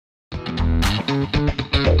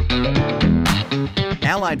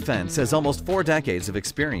Allied Fence has almost 4 decades of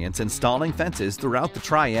experience installing fences throughout the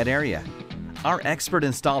Triad area. Our expert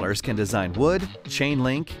installers can design wood, chain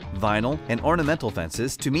link, vinyl, and ornamental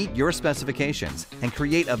fences to meet your specifications and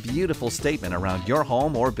create a beautiful statement around your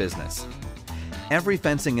home or business. Every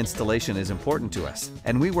fencing installation is important to us,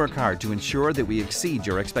 and we work hard to ensure that we exceed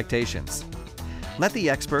your expectations. Let the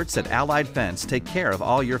experts at Allied Fence take care of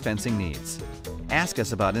all your fencing needs. Ask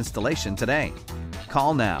us about installation today.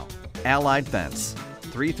 Call now. Allied Fence,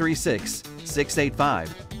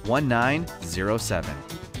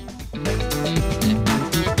 336-685-1907.